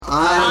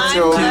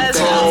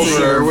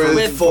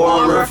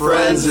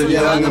friends of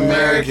young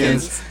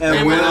Americans.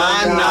 And when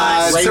I'm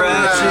not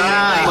stretching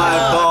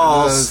my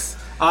balls,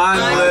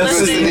 I'm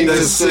listening to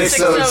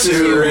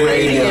 602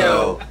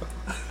 radio.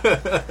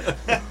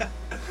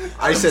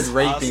 I said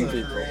raping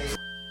people.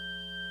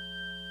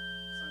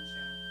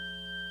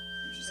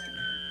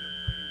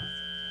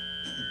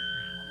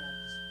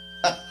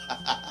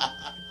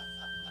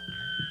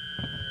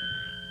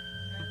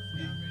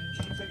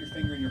 Put your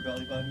finger in your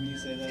belly button when you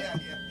say that. Yeah.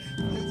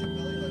 Play with your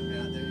belly button,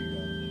 man. There you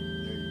go.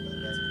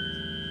 That's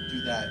perfect.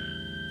 Do that.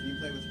 Can you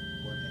play with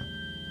one hand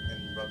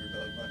and rub your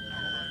belly button?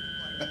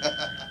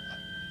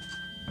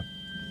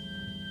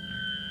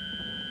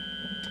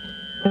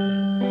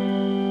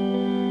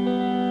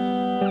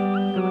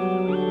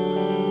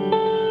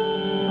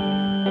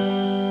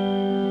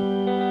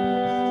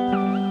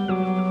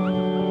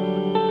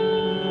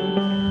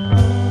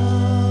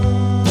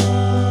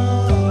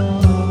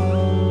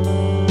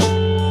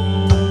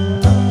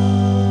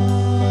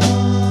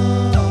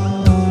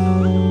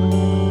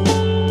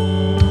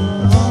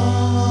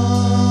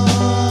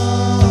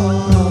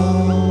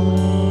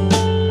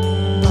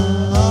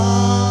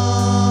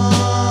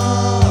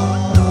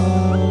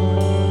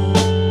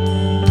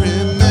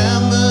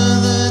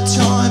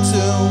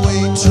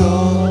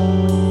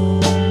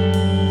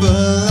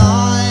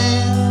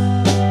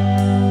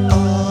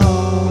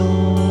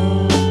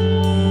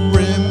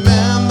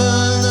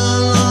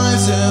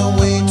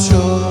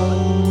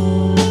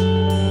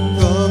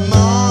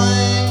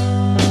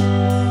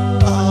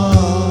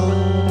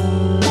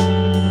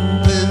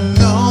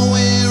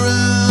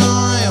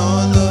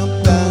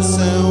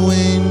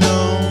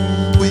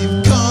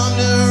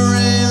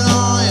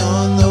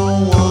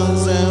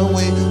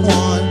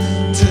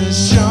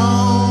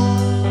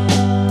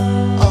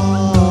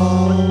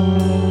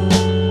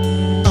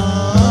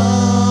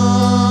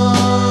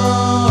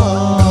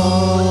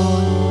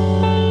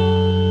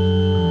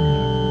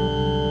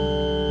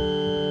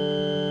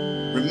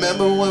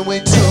 Remember when we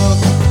took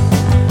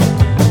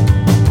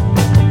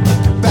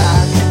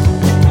back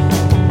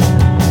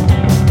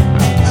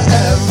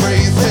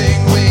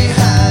everything we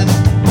had?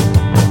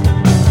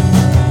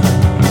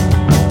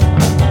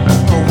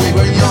 We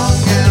were young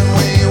and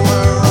we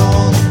were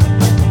old,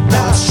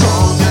 not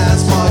strong as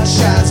much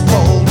as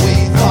bold. We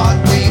thought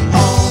we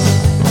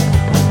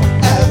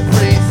owned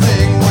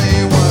everything, we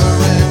were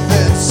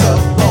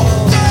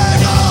invincible.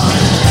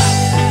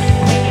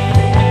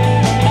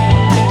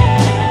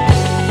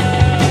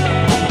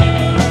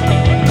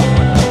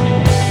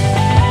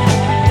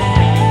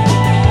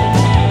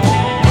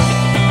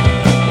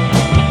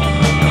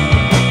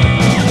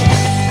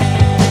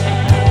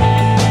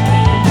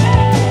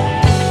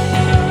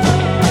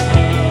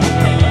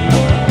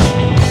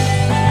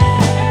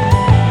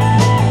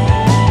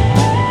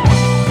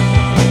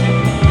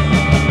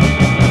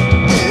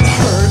 It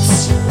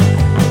hurts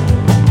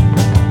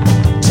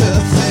to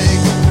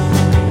think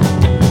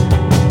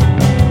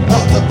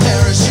of the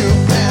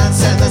parachute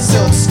pants and the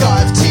silk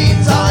scarf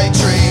teens I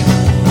dreamed.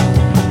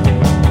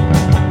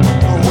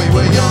 We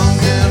were young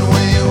and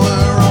we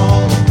were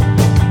old,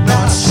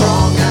 not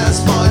strong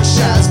as much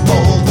as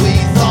bold. We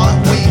thought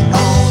we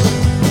owned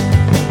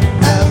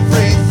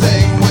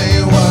everything,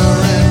 we were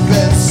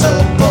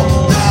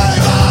invincible.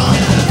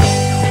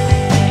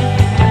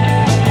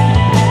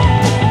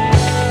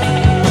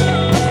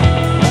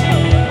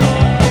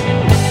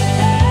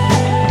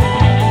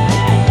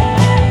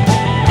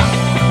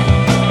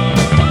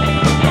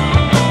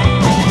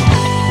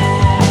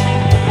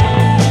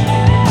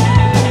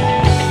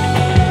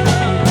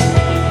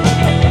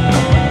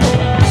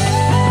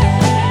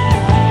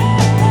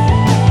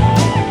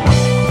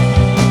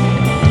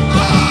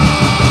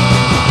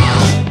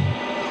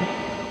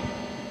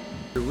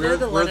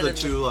 We're the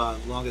two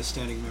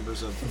longest-standing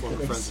members of former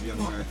Friends of Young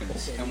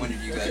Americans. And when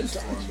did you guys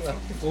form?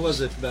 What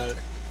was it about? It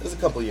was a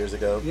couple years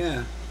ago.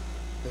 Yeah,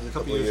 It was a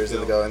couple years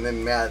ago, and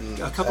then Matt and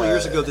a couple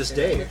years ago this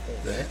day.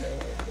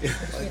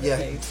 yeah,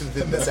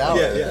 this hour.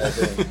 Yeah. I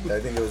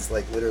think it was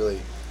like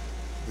literally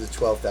the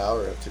 12th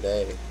hour of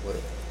today.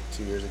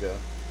 2 years ago,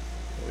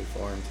 when we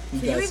formed. Can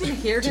you even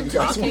hear him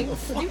talking?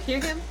 Can you hear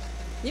him?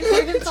 You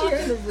hear him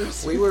talking?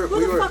 We were.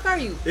 Who the fuck are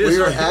you? It is,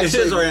 were it is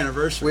actually- our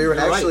anniversary. We were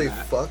You're right, actually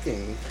Matt.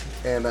 fucking,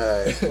 and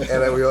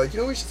we were like,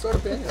 we should start a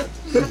band.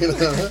 You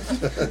know?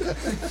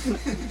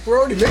 We're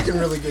already making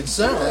really good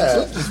sounds. Yeah.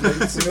 Let's just make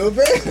it a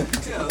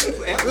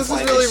band. This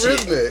is really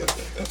rhythmic.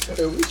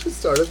 We should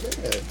start a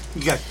band.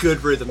 You got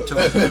good rhythm,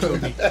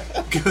 Toby.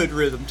 Good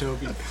rhythm,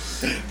 Toby.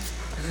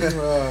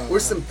 We're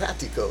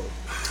simpatico.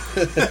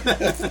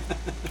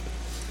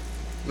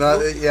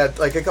 No, yeah,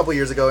 like a couple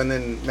years ago, and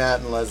then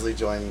Matt and Leslie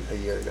joined a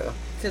year ago.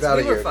 Because About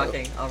we a were year ago.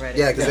 fucking already.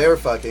 Yeah, because they were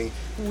fucking.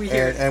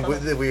 Weird. And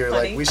we were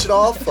Funny. like, we should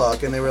all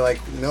fuck. And they were like,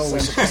 no, we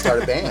should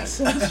start a band.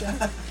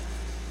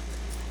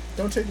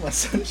 Don't take my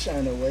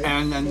sunshine away.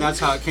 And that's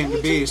how it came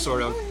to be,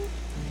 sort of.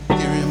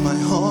 Here in my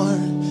heart,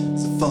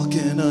 it's a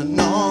fucking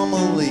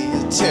anomaly.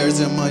 It tears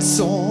in my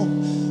soul,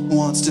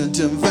 wants to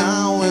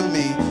devour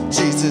me.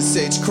 Jesus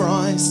H.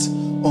 Christ,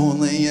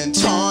 only in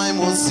time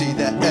we'll see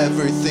that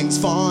everything's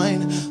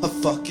fine. A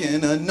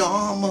fucking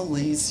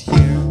anomaly's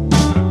here.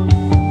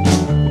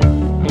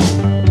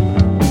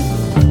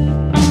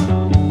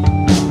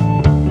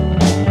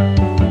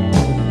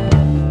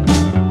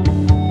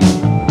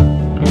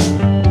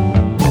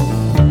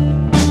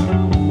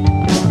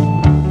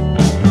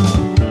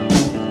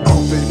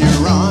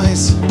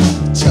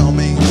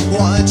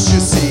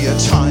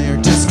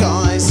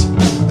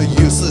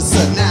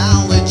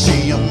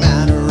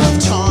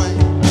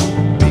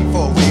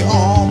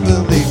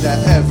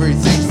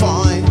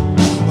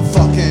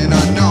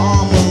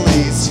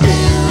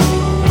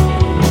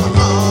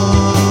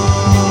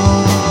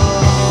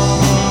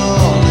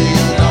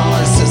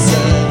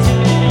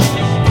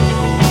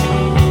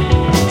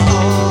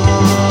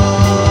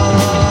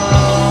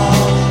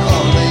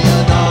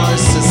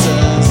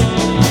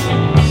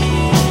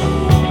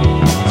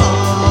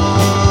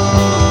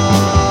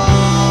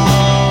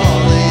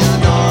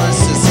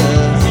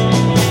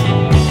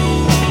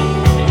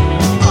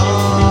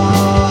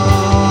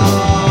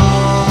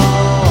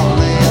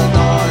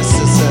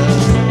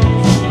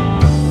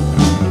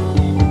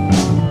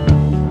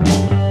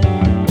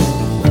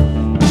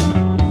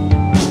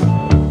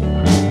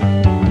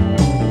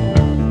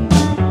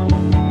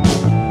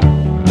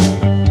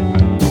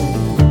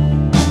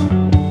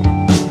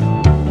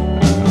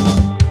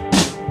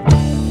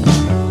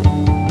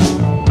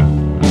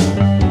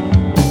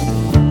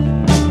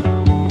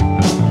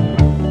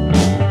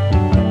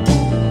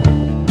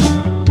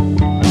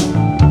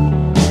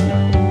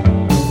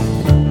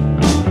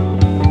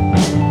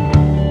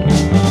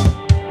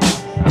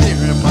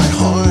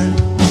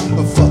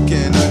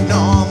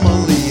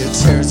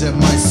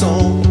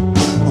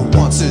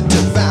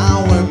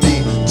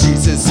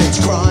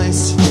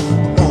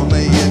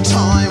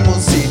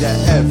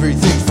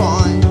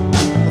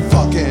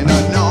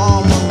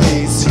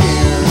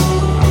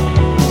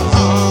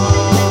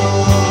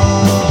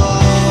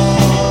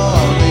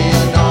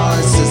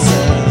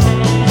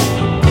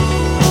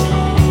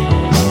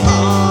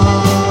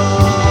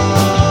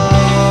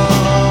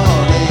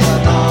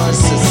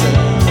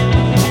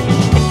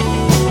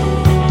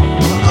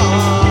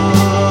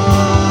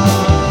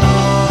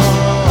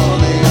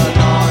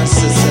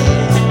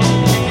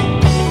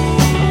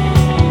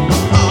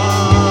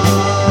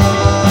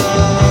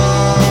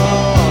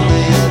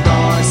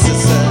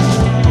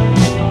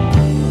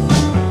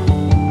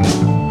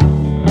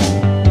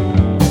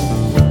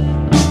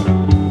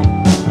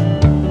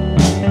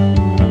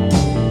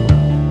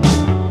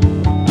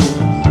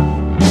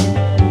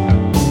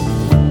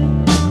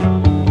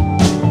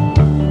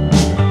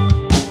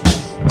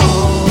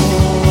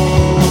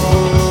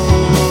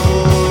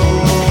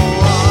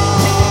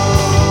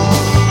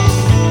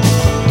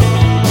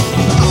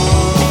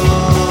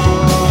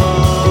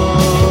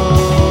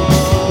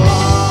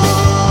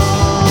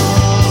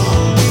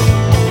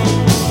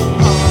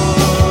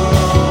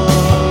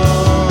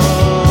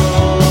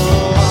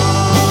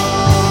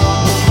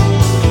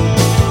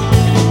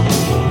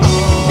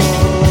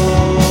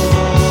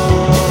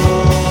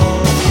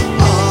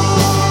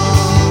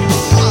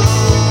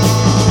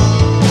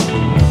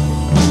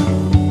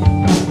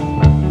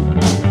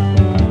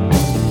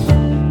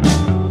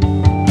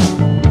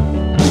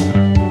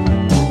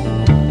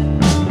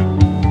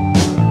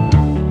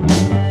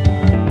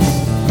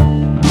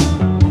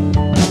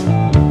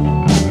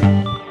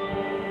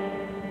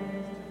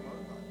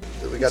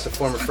 got the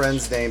Former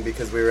Friends name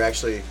because we were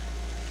actually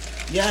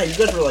Yeah, you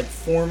guys were like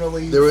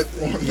formally. there was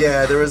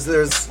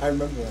I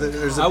remember that.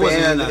 there's a I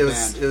wasn't in band. that It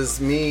was band. it was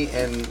me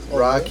and Oh,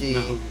 Rocky.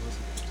 No.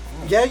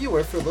 Yeah, you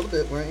were for a little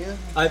bit, weren't you?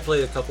 I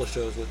played a couple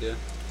shows with you.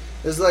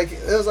 It was like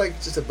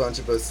just a bunch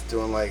of us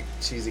doing like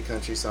cheesy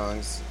country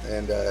songs,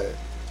 and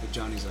At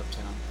Johnny's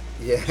Uptown.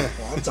 yeah.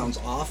 Wow, that sounds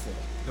awful.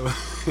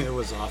 It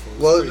was awful. It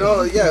was Well, pretty-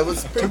 no, yeah, it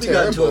was pretty we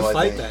got into terrible. a I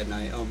fight think. that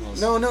night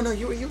almost. No,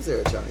 you was there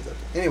at Johnny's Uptown.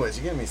 Anyways,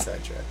 you're getting me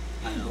sidetracked.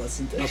 I know.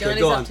 Listen to Okay, Johnny's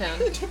go on. Uptown.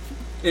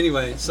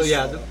 Anyway, so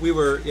yeah, we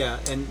were and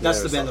that's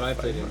Yeah, the it band was that I all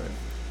played in. fine.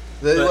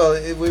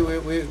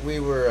 But- We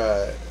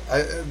were.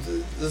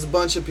 There's a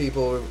bunch of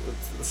people.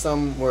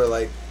 Some were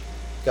like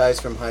guys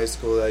from high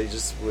school that you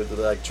just were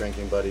like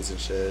drinking buddies and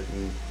shit,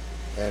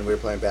 and we were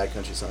playing bad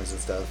country songs and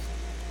stuff.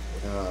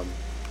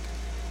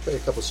 Played a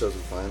couple shows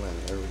with Vineland.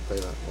 I remember we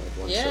played like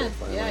one show Yeah, with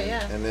Vineland. yeah,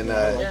 yeah. And then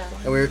Yeah.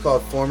 and we were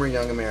called Former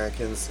Young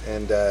Americans,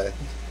 and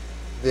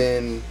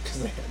then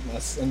because they had my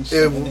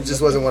sunshine. it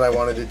just wasn't what I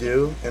wanted to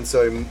do, and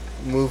so I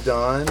moved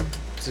on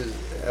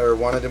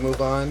wanted to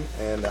move on,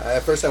 and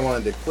at first I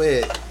wanted to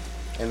quit,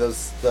 and the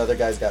other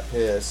guys got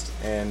pissed,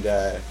 and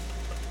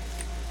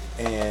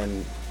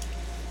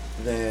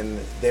then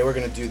they were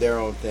gonna do their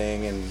own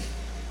thing, and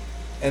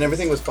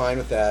everything was fine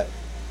with that,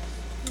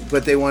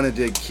 but they wanted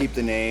to keep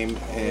the name,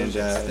 and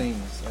Those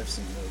things I've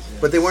seen those. Yeah.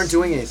 but they weren't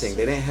doing anything.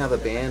 They didn't have a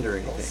band or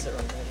anything,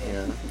 you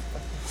know,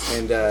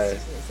 and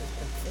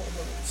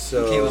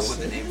so. Came up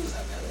with a name for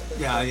that band.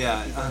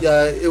 Yeah.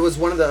 Yeah, it was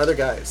one of the other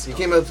guys. He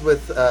came up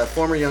with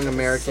Former Young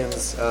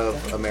Americans of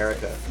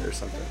America or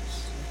something.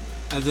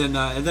 And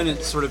then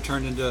it sort of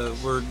turned into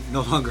we're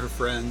no longer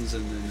friends,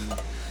 and then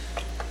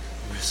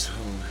we're so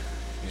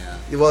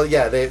Well,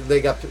 yeah,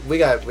 we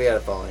had a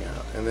falling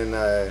out, and then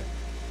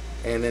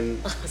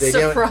they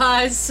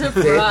Surprise, didn't,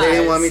 surprise. they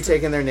didn't want me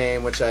taking their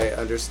name, which I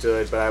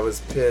understood, but I was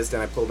pissed,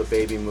 and I pulled a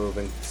baby move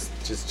and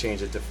just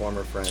changed it to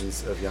Former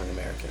Friends of Young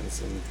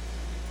Americans,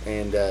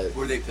 and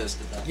Were they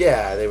pissed at that?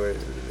 yeah, they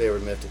were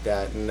miffed at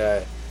that, and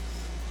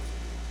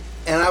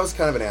I was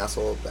kind of an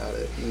asshole about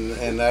it,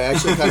 and I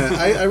actually kind of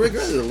I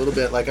regretted it a little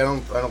bit. Like I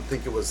don't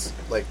think it was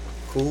like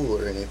cool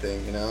or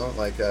anything, you know.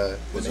 Like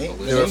Was it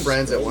they were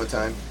friends at one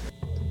time.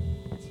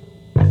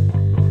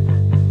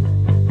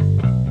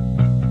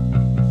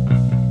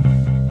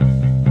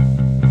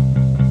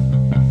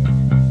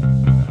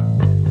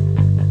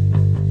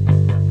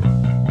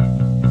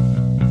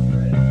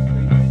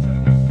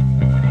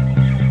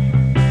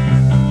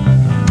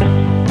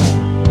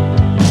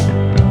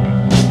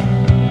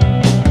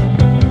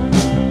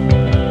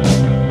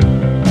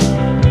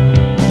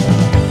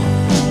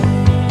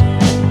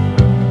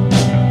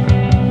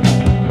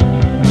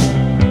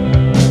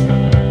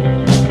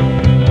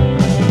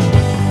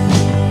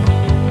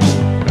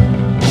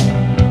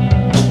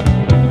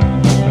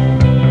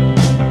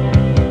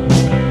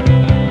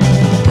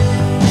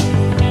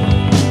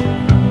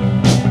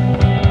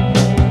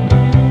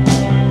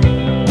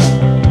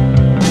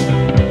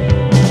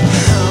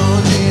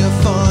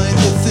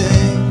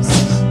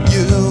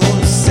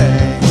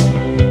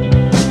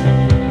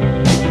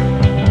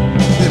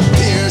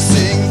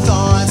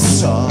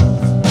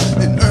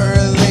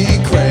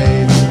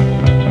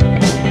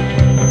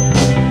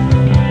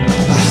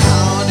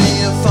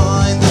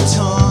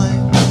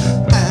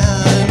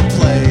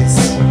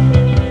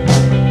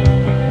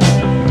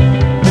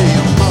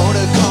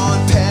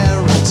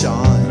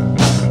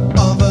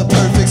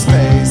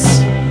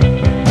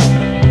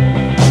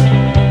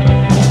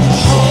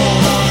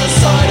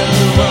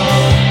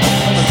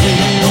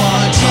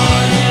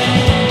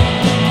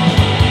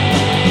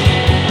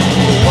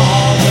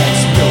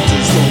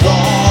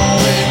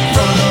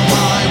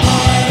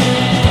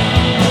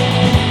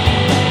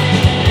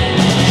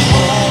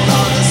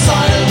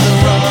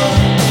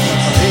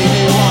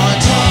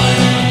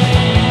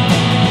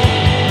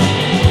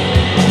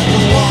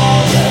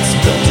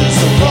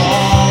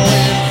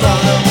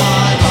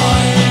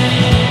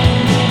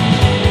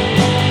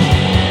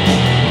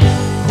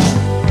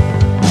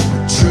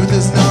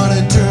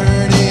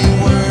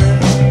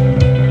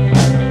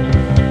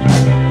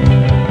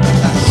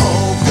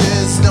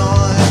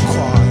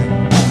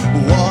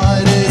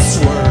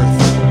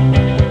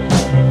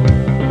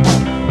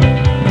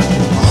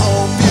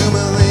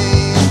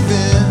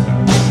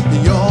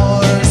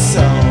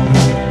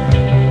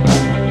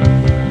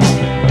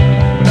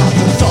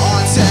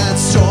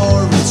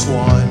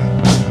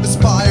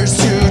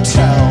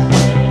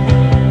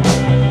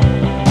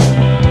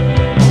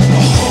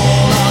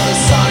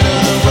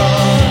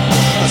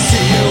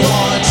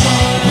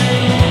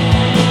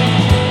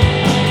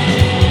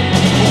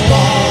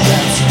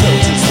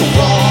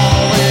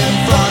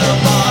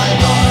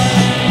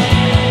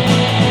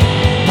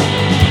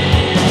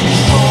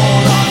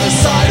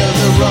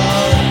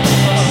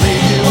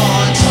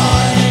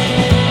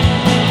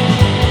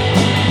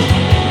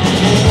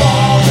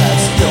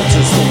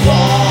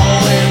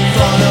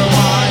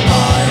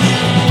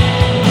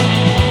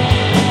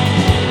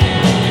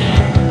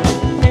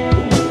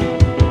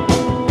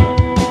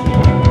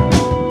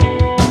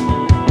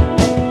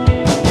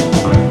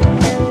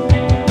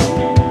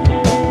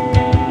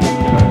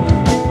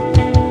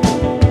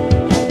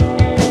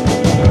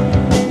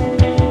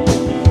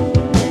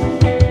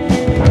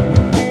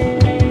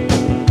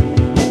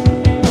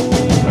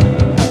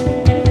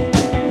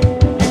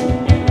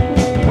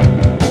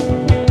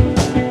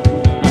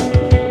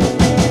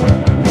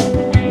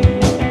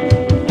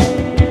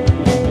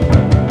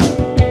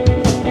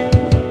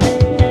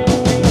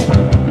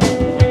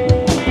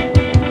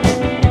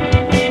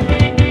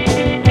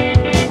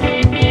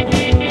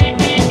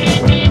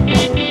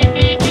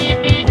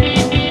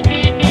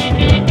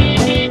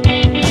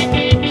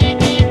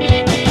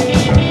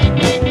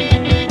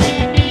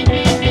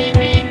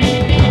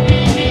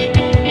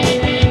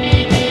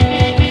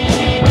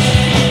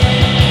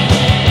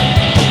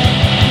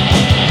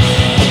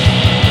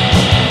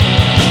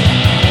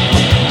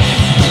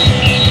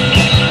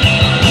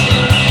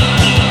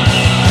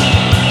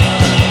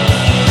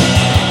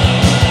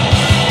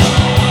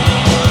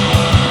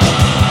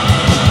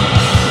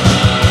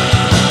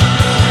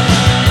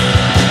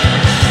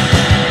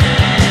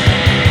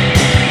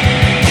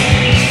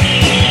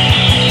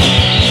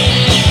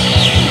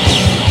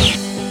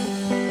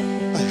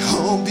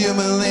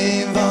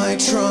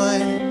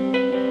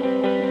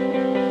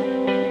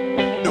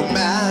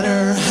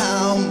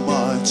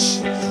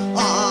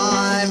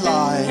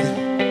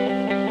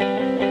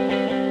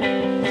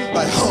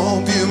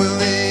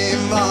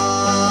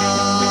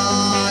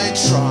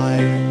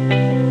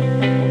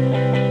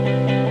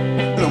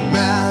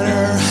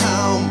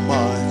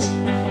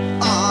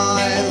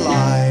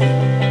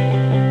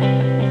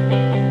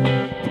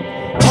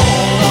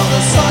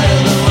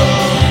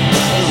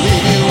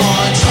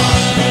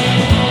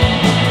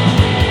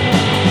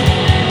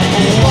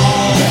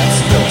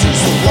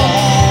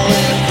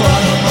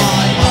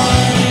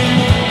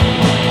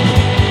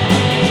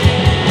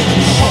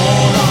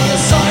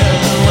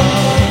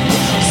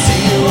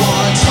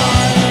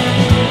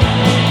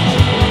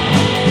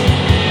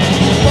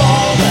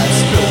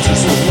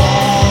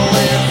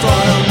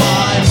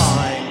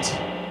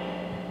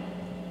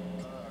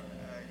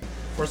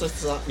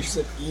 first I thought you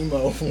said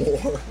emo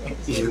war.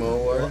 Emo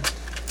war.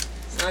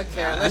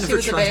 Okay, I unless never she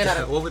was a tried band.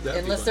 that. What would that be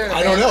Unless like? they're in a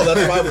I don't band. know.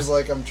 That's why I was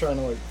like, I'm trying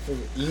to like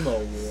figure emo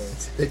war.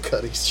 Big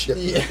Cuddy's shit.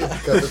 Yeah.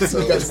 Cut You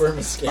so guys wear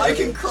mascara. I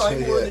can cry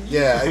more than you.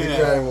 Yeah, I can Yeah.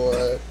 cry more.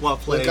 While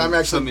playing I'm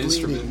actually some bleeding.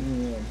 instrument.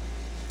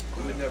 Yeah.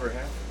 It would never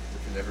happen.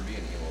 There could never be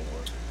an emo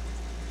war.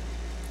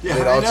 Yeah,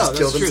 They'd I all know, just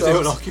kill that's true. They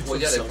would themselves? all kill Well, yeah,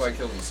 they'd themselves. probably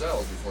kill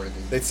themselves before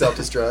anything. They'd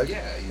self-destruct.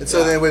 Yeah. And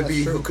so then it would that's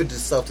be true. who could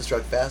just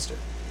self-destruct faster.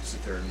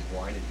 sit there and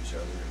whine at each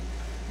other,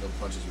 and no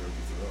punches would ever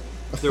be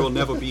thrown. There will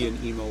never be an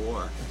emo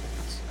war.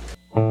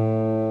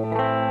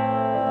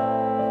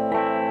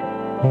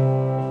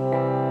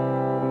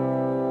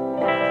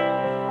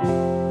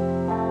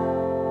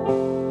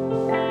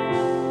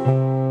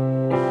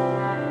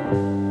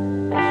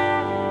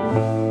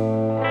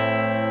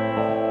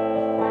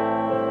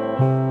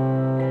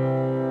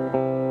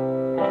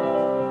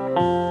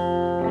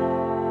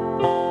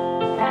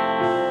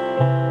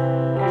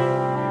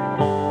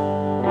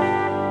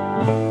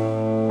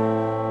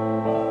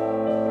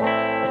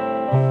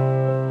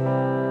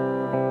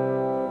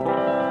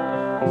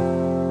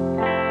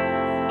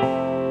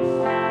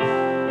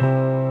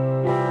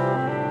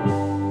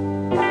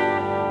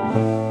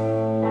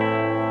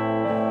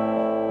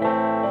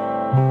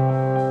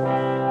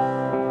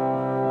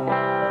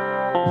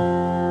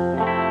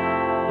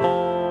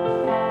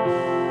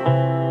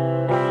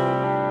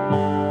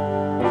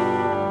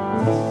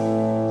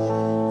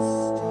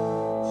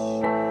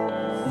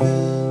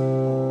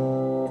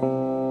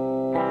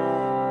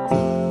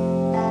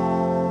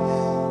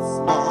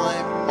 My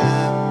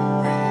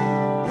memory,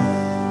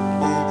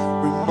 it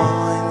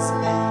reminds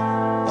me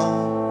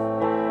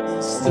of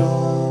the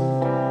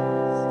storm.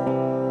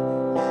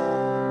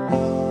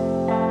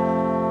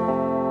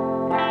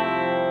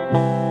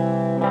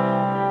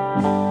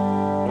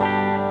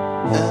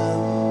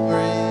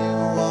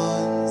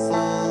 Everyone's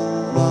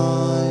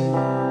alive.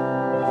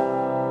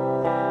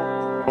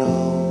 No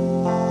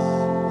one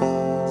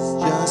knows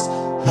just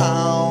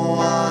how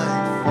I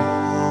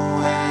feel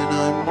when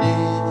I'm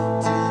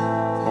needed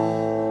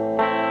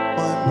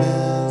by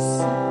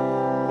missing.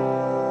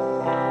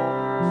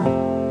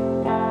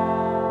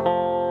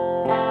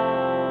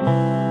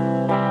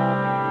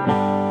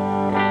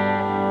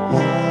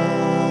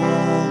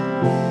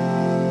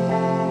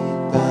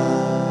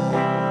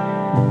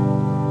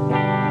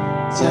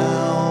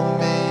 Tell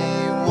me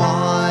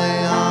why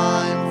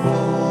I'm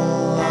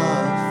full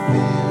of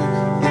fear.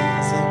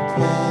 These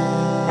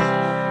opinions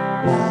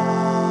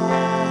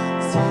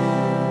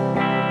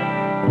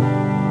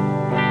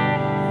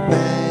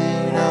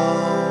fade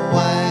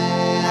away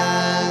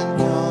and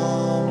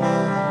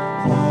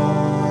come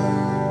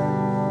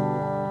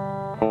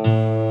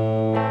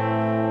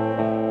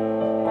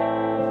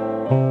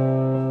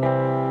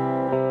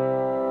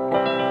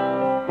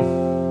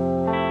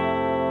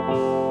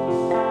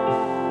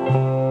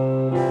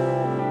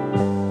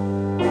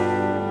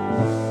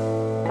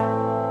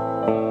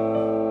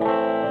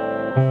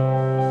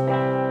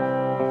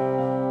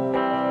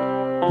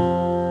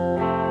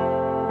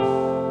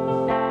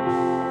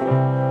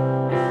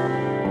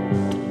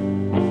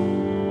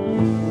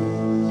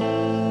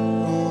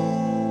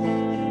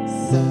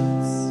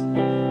sets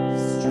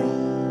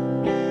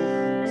strong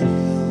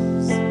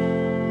ideals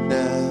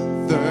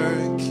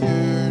never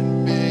cured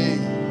me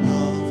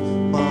of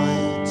my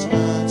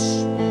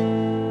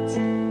attachment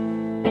to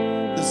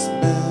this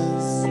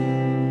missing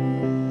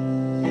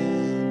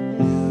you.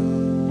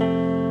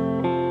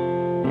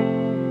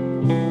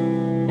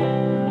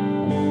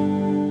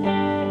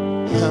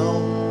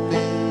 Help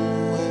me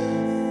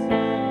with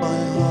my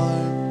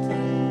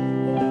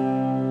heartbreak.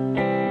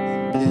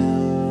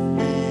 Give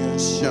me a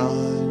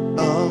shot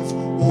of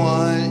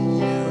what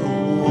you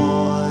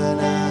want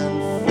and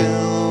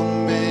fill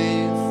me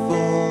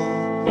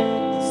full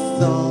of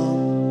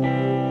something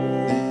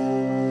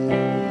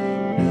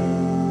new.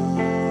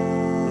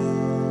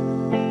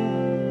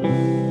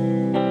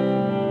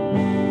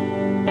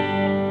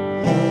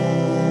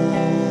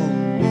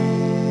 Hold me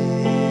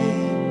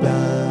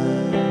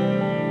back.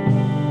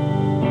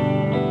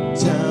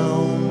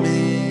 Tell me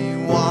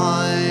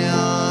why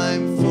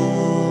I'm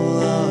full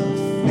of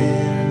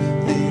fear.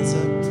 These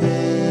opinions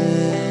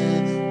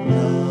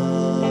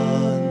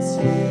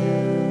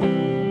here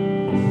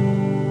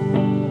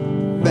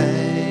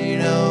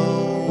fade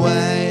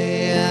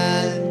away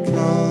and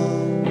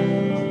come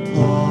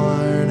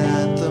apart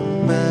at the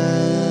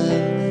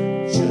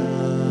mention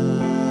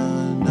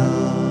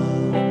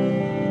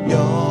of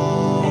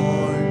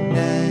your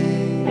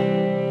name.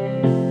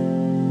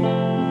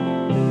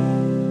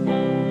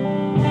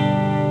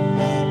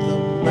 At the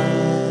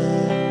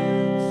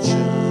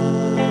mention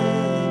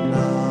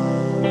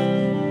of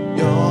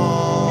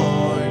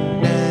your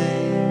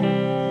name,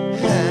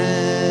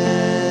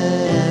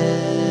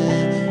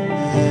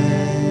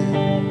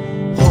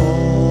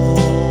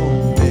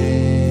 hold me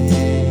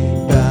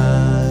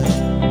back.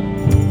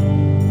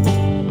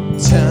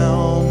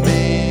 Tell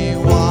me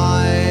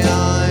why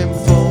I'm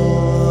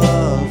full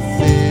of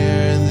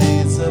fear.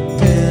 These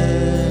opinions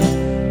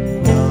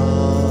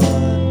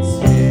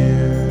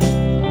here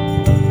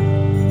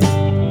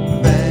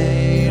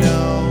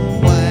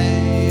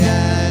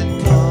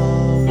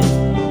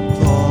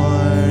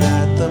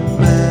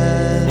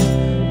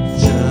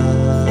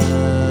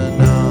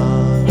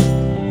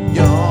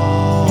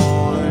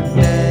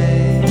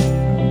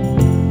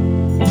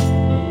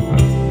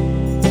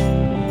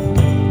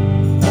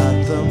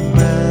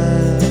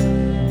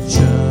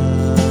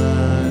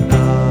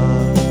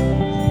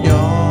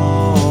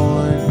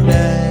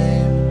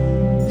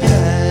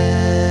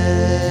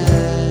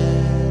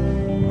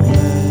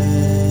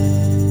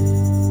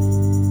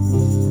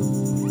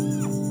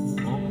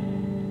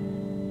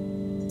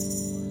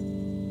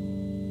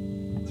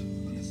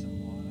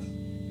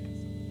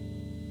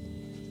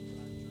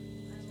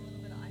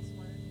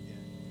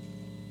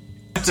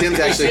Tim's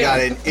actually got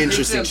an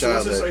interesting Tim, so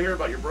what's this I childhood. hear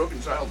about your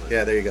broken childhood?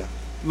 Yeah, there you go.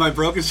 My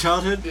broken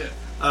childhood?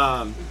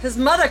 Yeah. His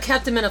mother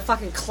kept him in a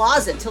fucking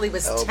closet till he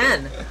was Oh,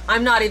 10.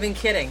 I'm not even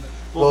kidding.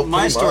 Well, Well, my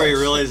pretty story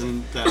much. really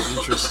isn't that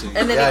interesting.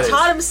 And then Yeah, it he is.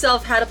 taught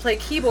himself how to play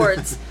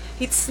keyboards.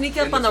 He'd sneak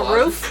up In on the the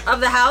closet? roof of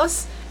the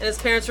house, and his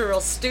parents were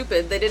real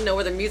stupid. They didn't know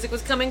where the music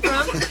was coming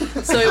from.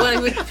 So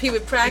he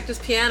would practice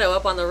piano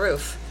up on the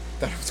roof.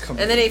 That was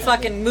coming. And then he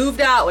fucking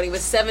moved out when he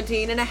was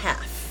 17 and a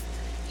half.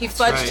 He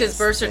fudged right. his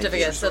birth Thank you.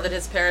 certificate so that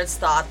his parents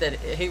thought that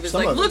he was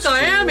Some like, of look, it's I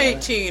true, am right?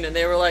 18. And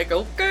they were like,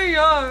 okay, you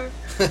are.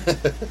 So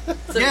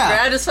he Yeah.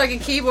 grabbed his fucking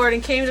keyboard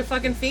and came to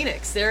fucking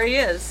Phoenix. There he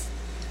is.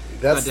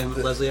 God That's damn it,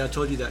 Leslie, I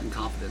told you that in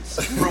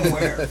confidence. From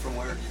where? From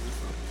where?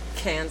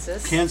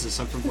 Kansas. Kansas,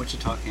 I'm from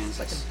Wichita,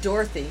 Kansas.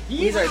 Dorothy.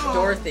 These are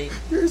Dorothy.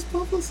 You're his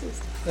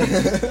publicist. We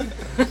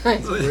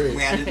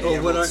had it in Oh, what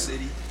Emerald are-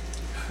 City.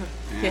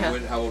 Yeah.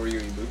 How old were you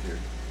when you moved here?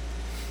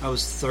 I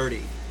was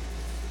 30.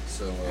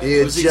 So, He It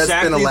had was just been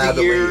exactly allowed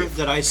the to year leave.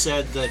 that I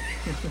said that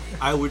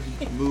I would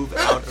move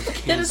out of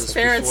Kansas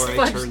parents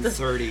before I fudged turned the-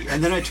 30.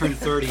 And then I turned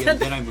 30 and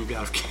then I moved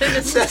out of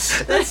Kansas.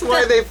 That's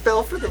why they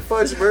fell for the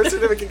fudge birth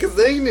certificate, because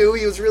they knew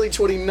he was really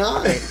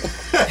 29.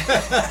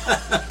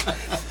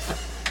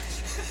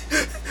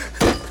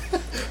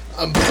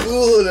 I'm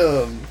fooling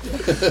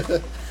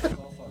him.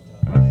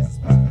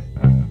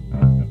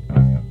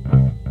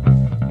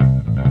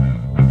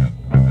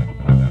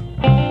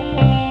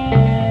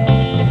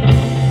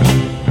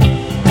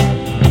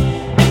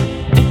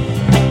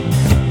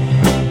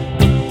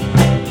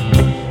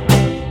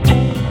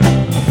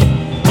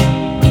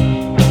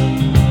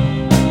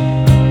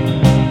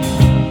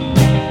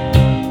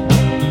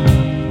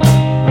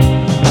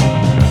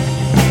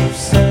 You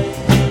said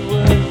you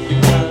would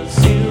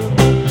because you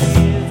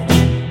believed.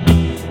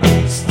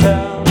 Please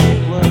tell me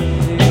what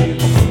do you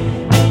mean?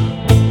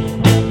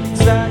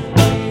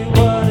 Exactly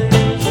what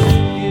is it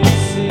you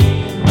see?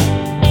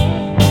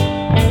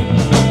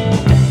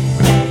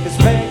 'Cause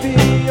maybe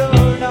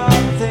you're not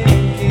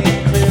thinking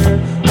clear.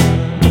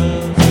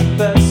 Those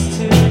best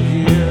 2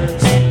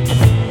 years,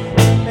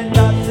 and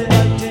not that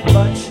I did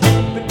much,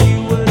 but you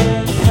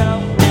wouldn't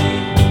help me.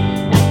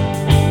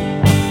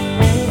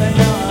 And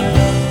now I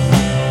know.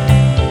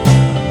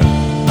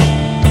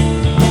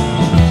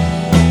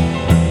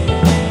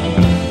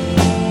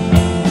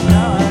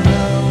 Now I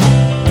know.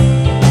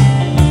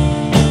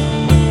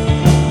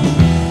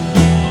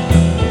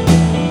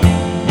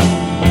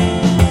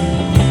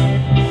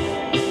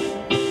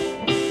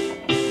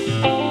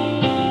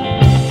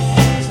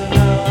 So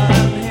now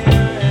I'm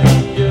here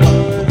and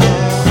you're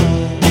there.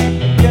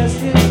 Guess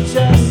it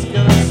just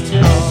goes to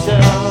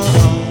show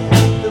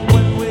that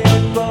when we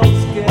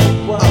both get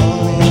what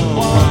we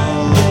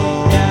want, they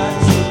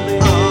naturally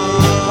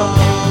come.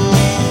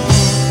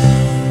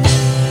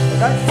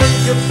 And I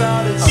think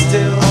about it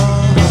still,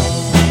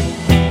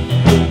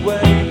 the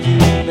way you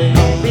made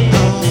me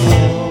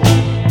feel.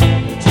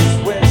 I just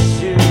wish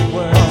you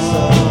weren't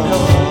so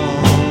cold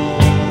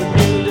when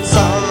you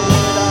decided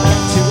I'm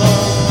too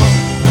old.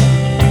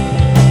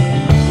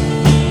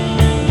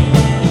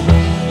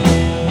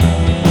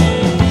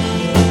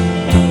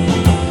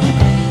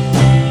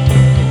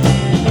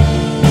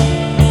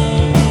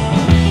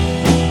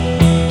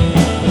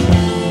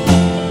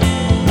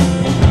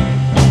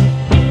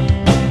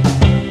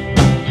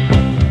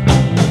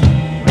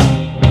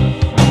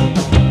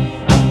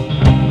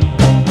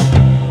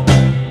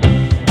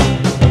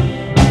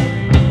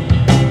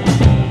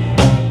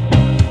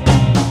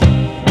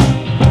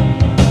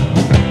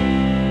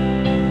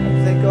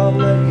 I think I'll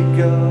let you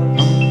go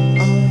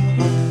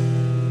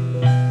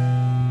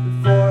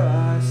before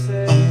I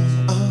say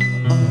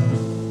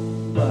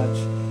much,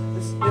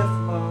 as if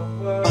my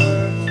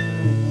words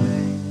would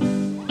make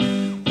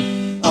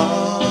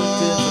all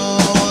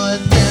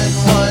difference.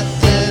 What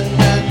then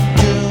and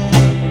do?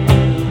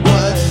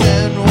 What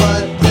then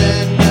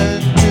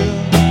and do?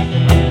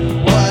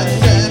 What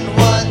then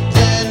and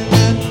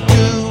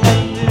do?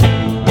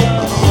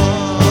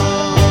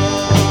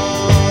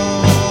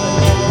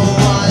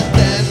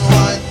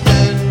 What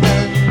then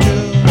and do?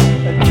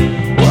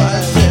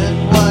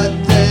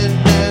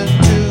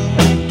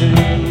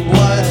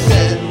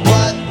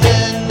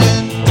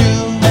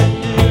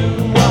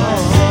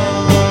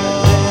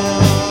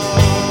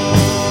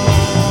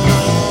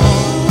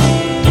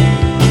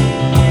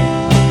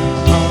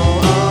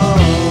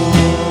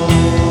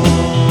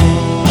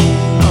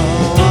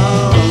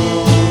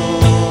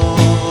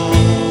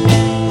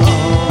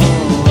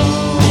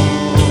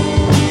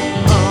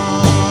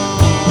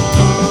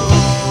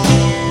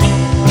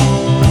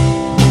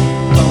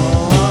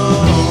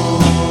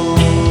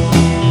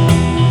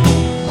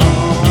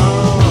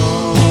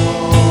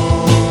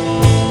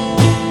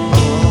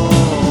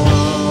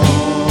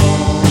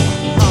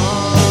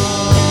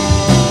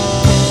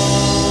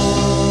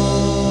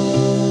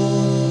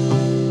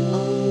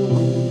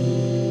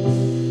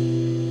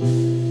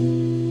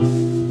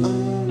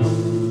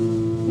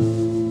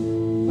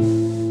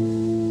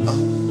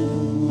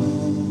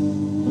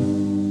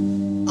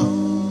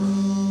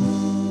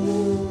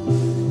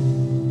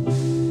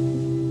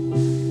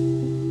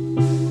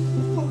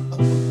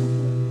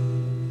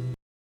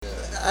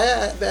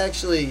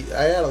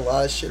 I had a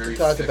lot of shit Very to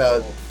talk about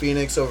fickle.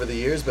 Phoenix over the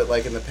years, but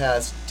like in the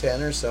past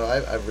 10 or so,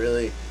 I've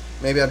really,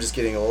 maybe I'm just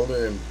getting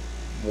older and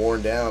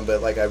worn down,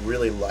 but like I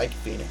really like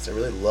Phoenix. I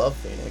really love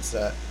Phoenix.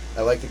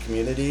 I like the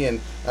community,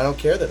 and I don't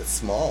care that it's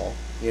small.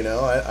 You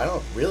know, I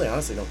don't really,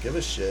 honestly, don't give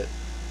a shit.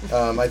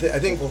 I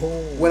think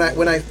when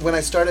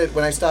I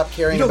stopped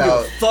caring You don't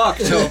about give a fuck,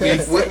 Toby.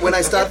 when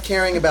I stopped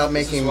caring about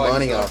This is making why he's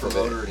money not a off of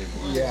promoter it.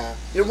 anymore. Yeah.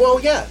 Yeah, well,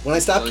 yeah. When I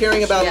stopped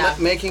caring about Yeah.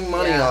 making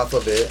money Yeah. off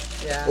of it,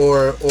 Yeah.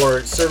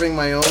 or serving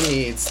my own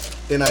needs,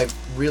 then I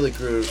really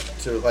grew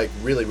to like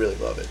really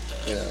love it,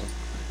 you know.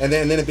 And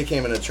then it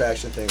became an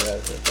attraction thing rather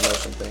than a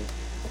promotion thing.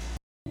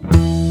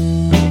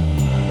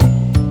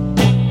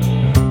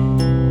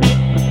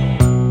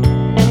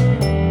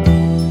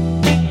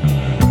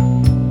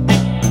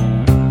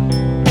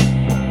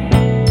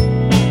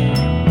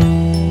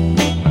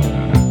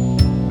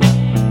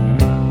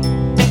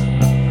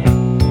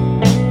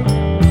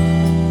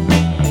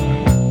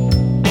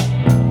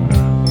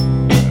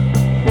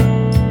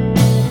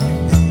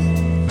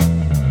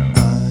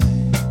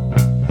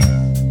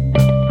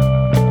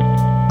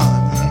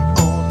 I'm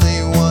the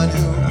only one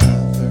who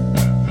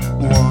ever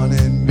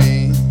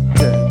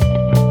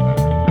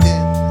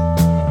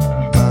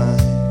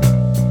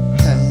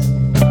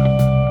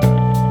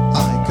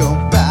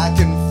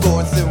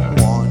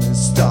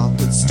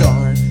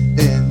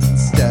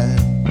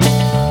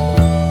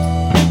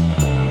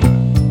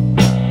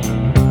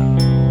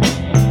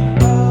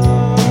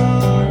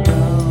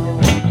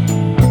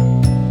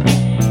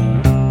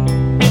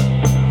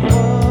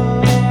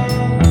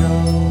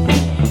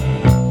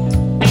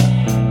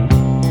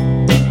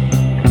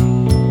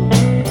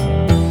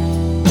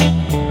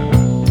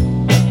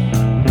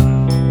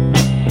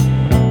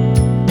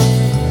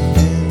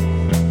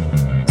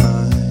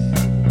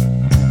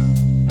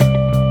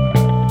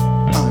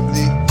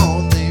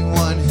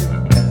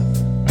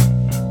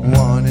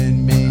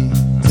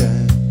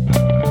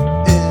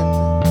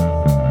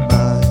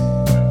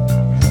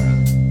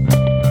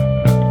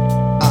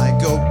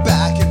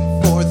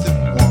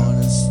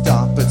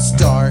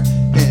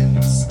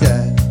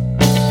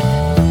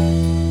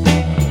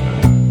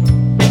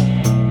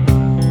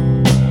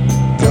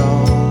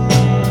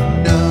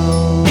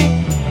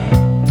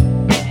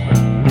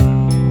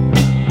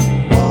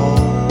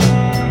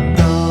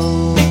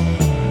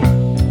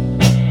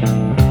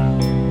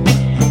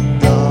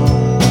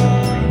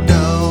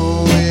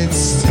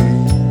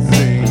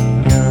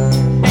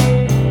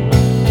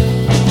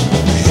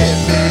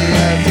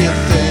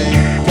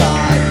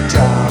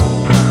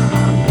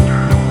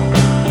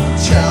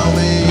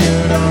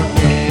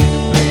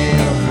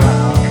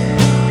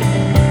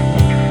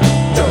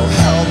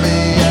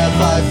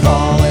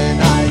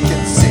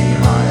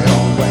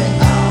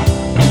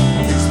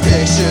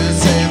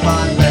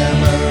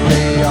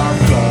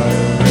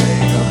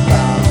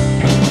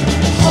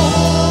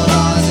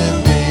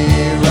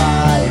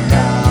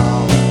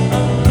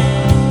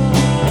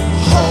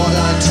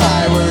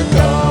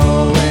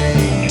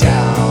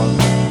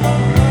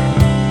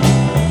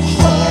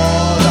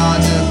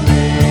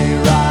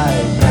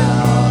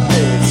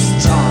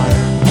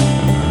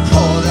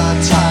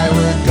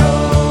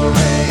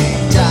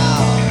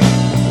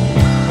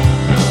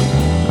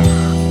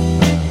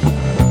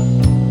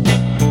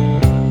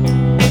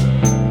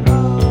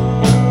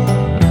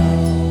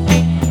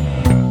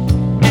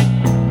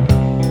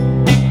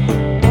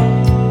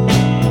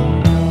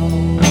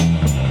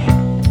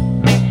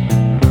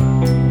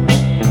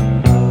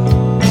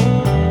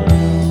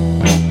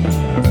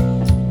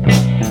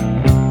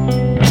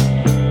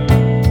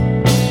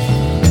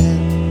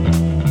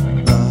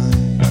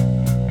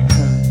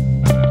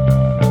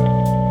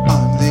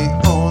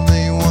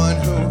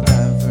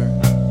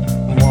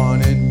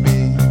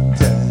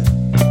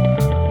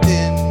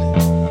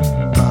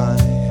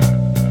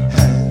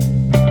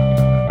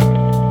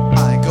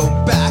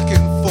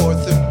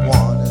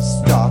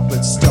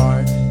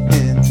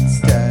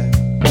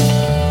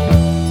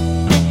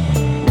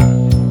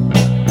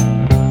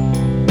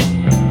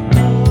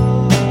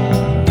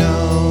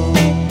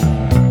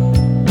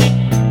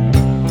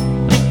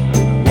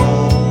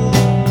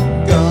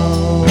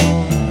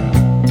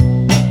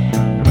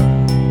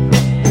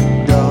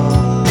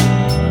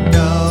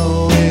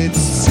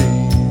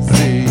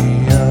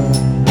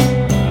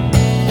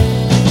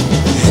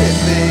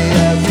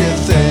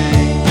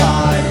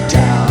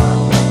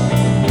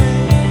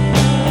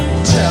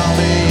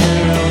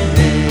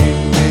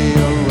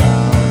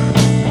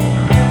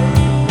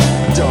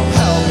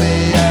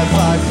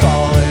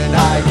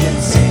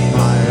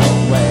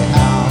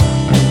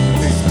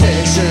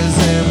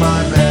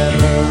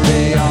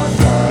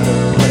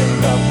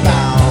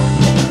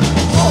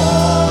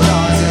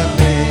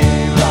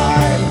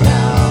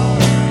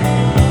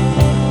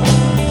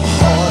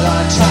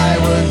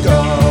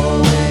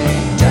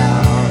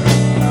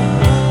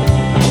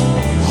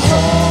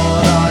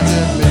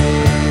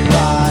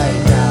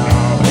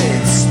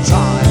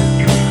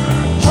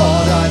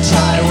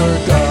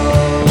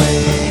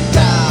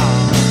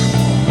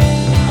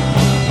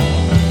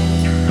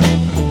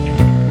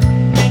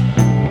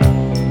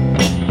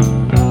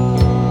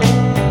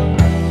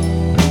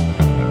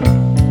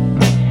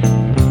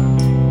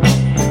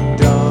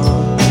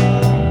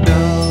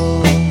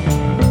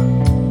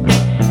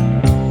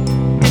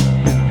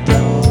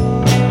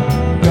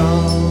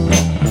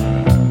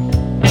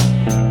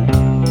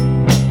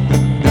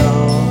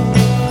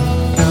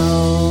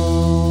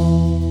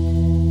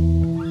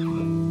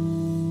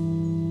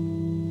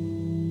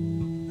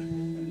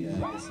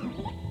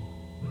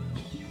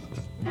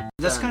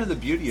That's done. kind of the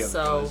beauty of it,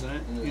 So- though, isn't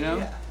it? You know,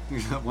 Yeah.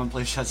 One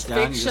place shuts down,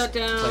 Big you just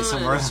shutdown play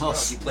somewhere and-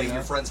 else. You play know?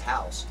 your friend's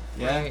house.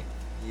 Yeah. Right.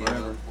 You Wherever.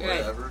 know,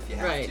 wherever if you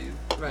have Right.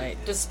 to. Right.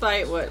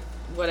 Despite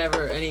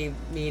whatever any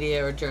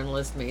media or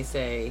journalist may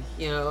say,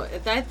 you know,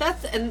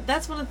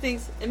 that's one of the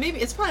things, and maybe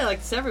it's probably like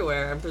this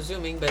everywhere, I'm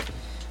presuming, but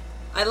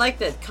I like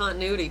that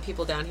continuity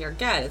people down here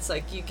get. It's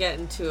like you get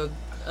into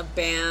a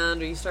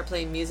band or you start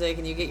playing music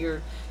and you get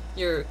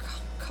your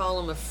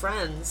column of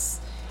friends,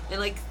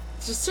 and like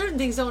just certain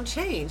things don't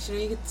change. You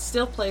know, you could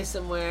still play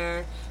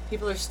somewhere.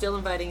 People are still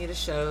inviting you to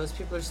shows.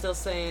 People are still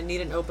saying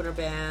need an opener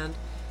band,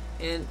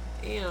 and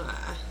you know,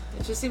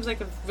 it just seems like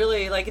a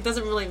really like it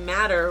doesn't really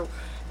matter.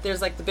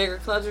 There's like the bigger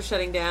clubs are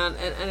shutting down,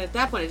 and at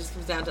that point it just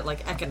comes down to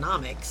like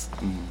economics,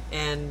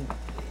 and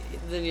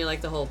then you're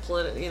like the whole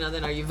you know,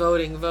 then are you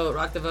vote,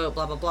 rock the vote,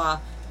 blah blah blah.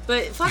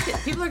 But fuck it,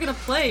 people are gonna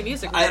play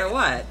music no matter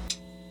what.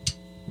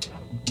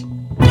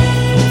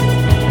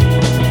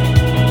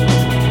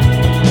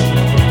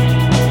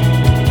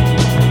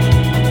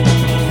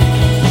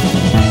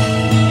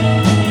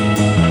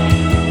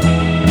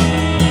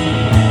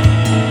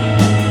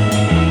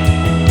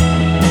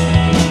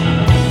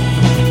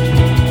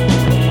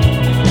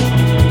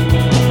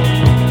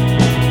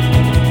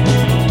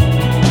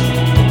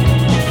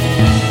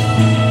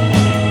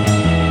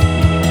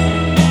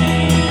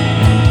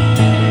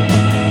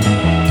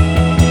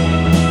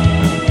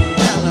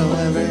 Hello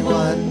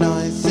everyone,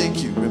 I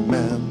think you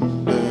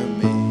remember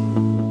me.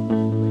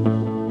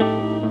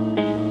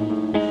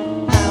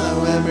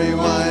 Hello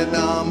everyone,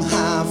 I'm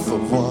half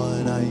of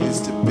what I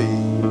used to be.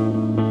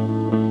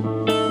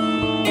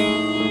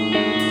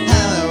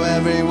 Hello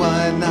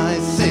everyone, I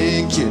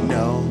think you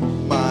know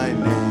my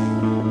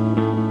name.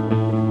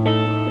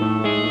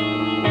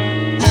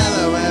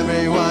 Hello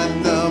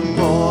everyone, the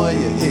more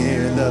you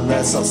hear, the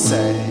less I'll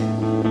say.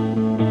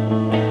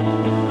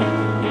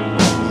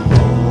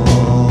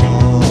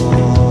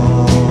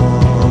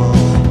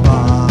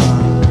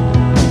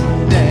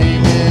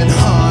 Name in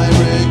high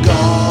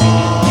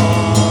regard.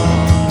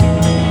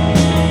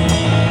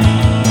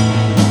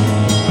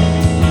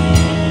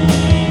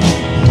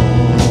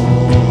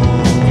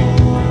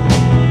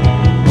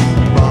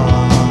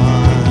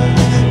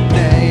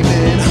 Name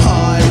in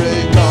high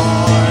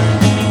regard.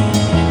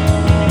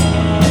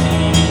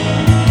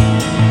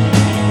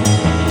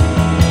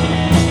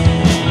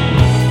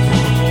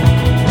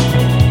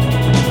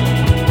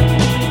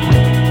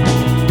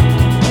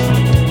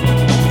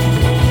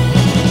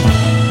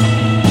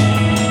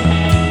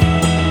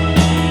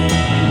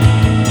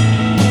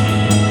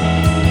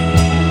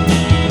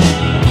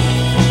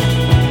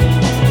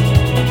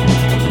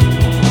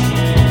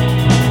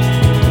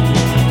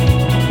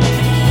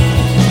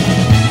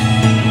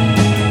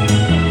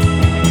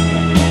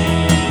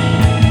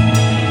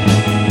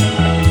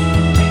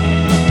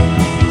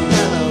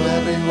 Hello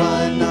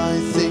everyone, I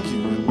think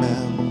you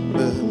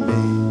remember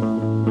me.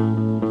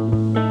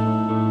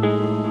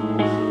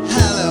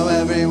 Hello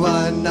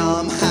everyone,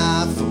 I'm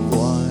half of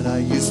what I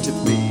used to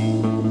be.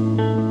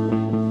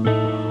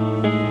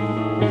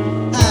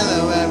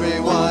 Hello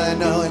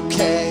everyone,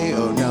 okay,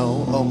 oh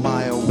no, oh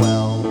my, oh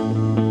well.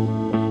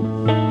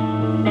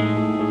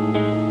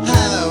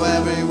 Hello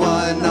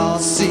everyone, I'll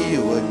see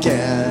you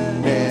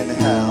again in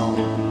hell.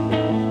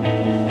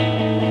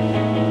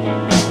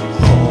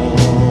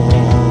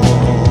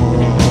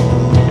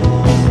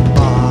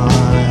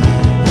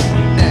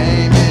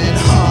 Name in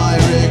high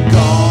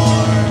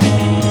regard.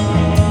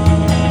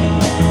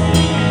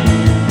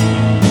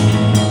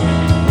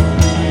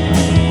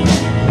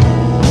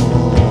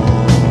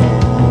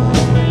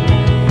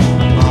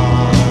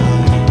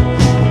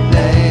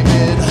 Name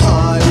in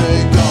high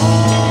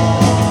regard.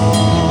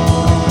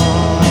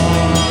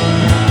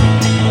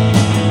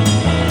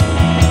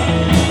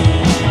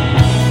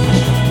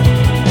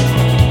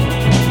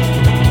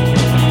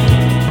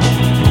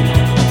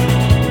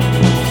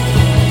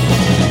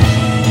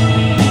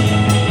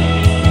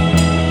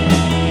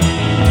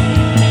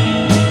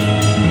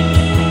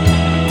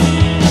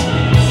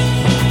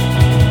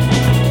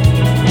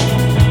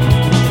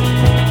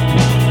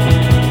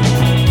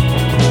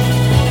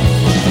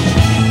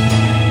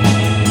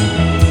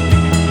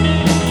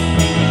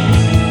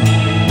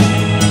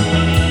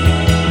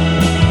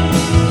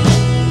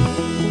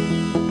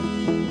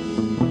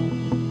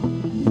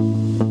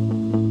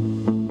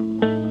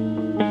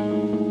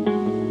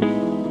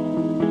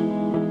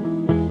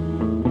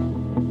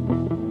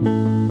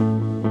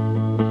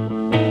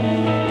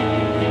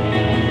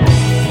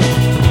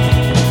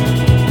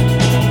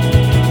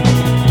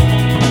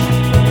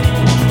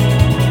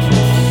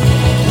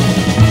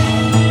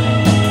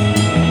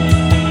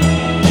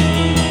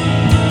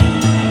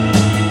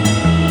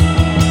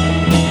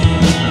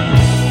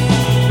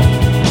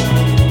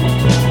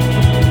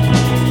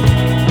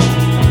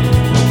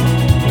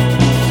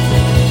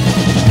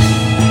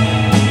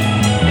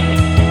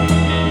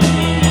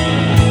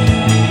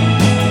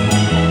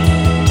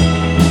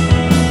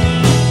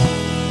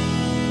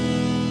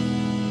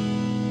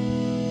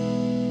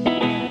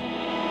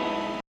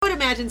 I would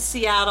imagine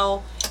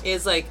Seattle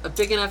is like a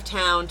big enough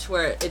town to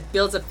where it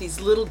builds up these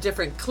little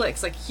different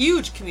cliques, like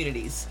huge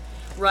communities,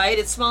 right?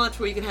 It's small enough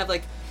to where you can have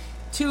like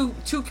two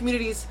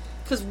communities,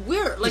 because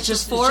we're like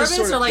It's the four of just us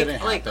sort are of like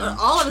didn't happen.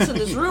 all of us in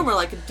this room are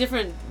like a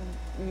different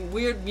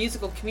weird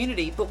musical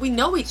community, but we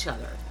know each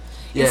other.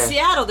 In Yeah.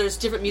 Seattle, there's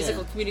different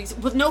musical communities,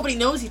 but nobody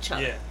knows each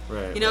other. Yeah.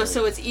 Right. You know, right.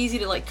 so it's easy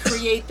to like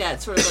create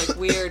that sort of like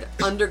weird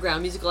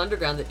musical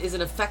underground that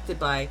isn't affected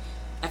by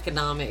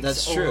economics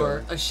That's or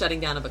true. a shutting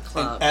down of a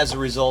club. And as a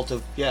result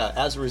of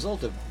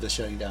the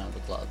shutting down of the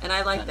club. And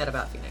I like Kind that of.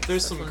 about Phoenix.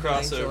 There's That's some one thing I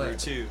enjoy. crossover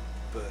too,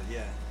 but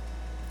yeah.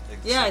 Like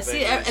Yeah, some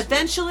see, bangers.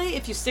 eventually,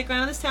 if you stick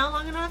around this town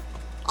long enough,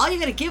 all you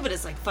gotta give it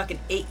is like fucking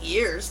 8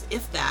 years,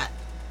 if that.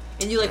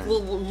 And you like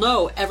will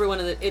know everyone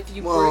in the if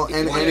you Well, work. If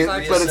you and work it,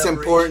 hard. but it's separation.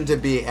 important to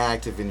be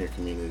active in your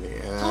community.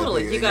 And I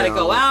Totally, think, you got to know,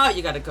 go out.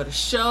 You got to go to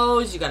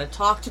shows. You got to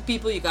talk to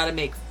people. You got to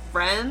make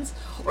friends,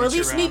 or at Reach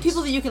least meet arounds.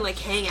 people that you can like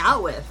hang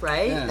out with,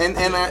 right? Yeah. And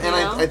You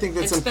know? I think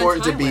that's And spend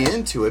important to time be with.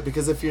 into it,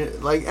 because if you're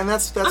like, and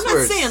that's I'm where not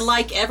it's- saying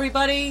like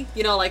everybody,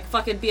 you know, like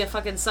fucking be a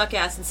fucking suck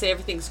ass and say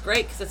everything's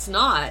great, because it's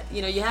not.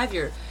 You know, you have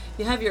your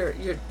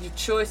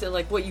choice and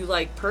like what you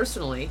like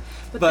personally,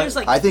 but there's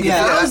like I think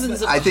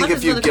thousands of I think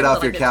hundreds if you of other get people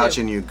off that your like it couch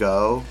too. and you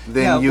go,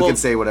 then Yeah, you well- can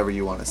say whatever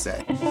you want to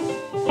say.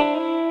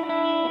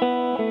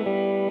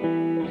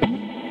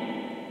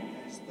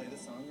 Just play the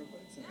song real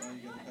quick. So now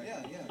you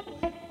gotta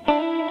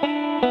yeah.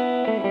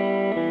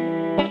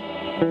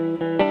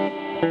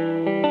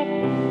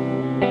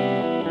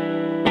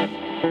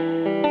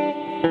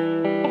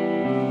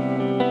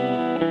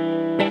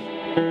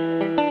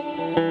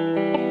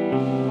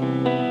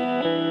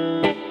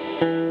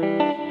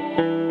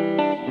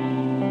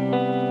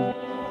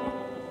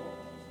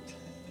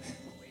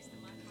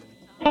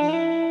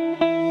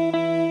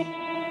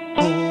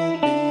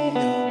 Hold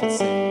me up and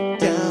say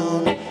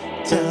down,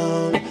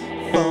 down,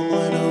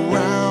 fumbling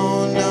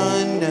around.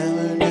 I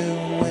never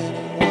knew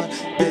anyone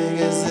big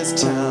as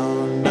this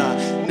town.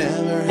 I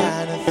never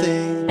had a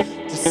thing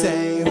to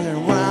say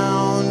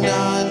around.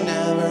 I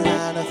never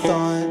had a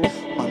thought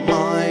on my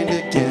mind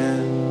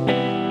again.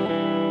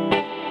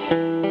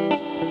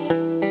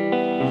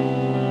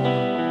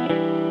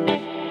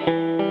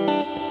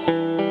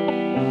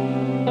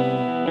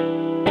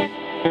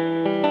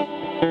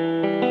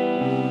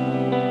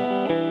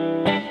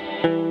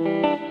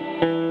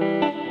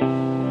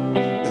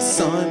 The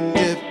sun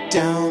dipped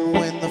down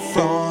when the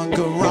frog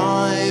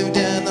arrived,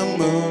 and the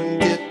moon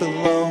dipped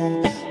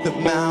below the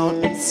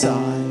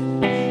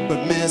mountainside.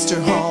 But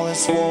Mr.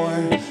 Hollis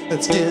swore,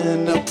 let's get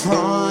a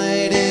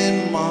pride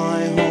in my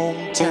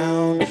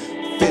hometown.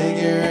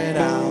 Figure it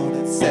out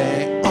and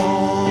say,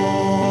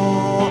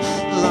 oh,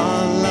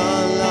 la la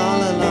la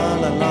la la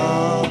la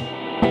la.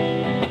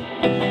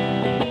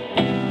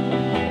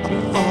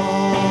 Oh,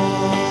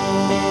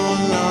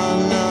 la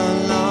la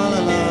la la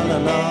la la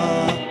la.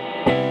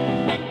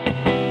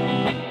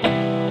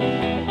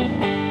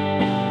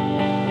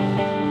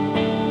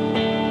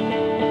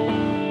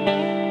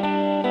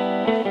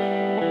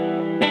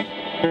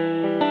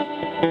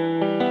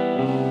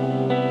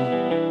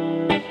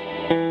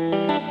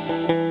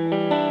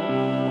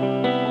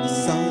 The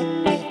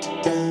sun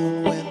dipped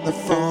down when the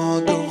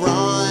frog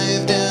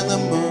arrived, and the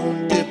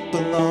moon dipped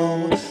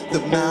below the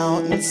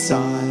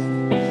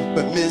mountainside.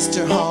 But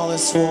Mr.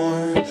 Hollis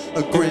swore,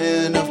 a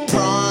grin of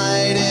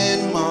pride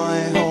in my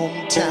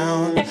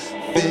hometown.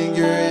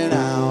 Figure it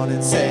out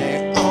and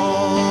say,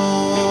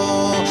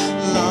 oh,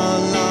 la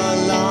la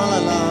la la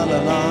la la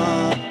la.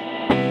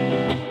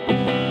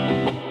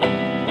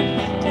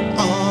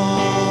 Oh,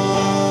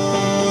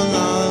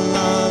 la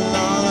la la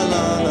la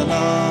la la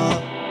la.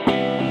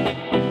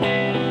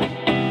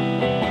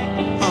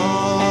 Oh,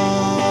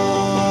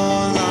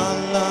 la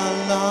la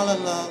la la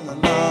la la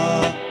la.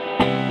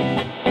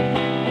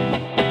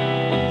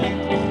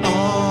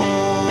 Oh,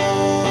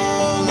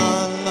 la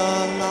la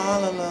la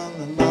la la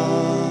la la.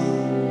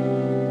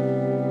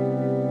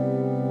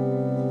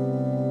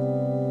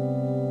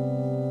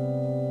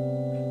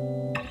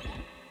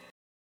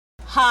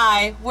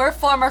 Hi, we're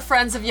former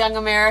friends of Young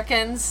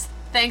Americans.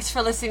 Thanks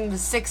for listening to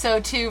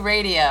 602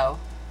 Radio.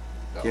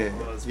 Yeah.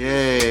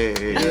 Yay!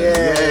 Yay!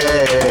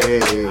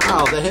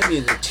 Wow, that hit me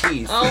in the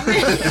teeth. Oh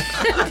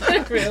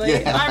man, really?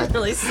 Yeah. I'm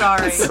really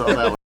sorry. So that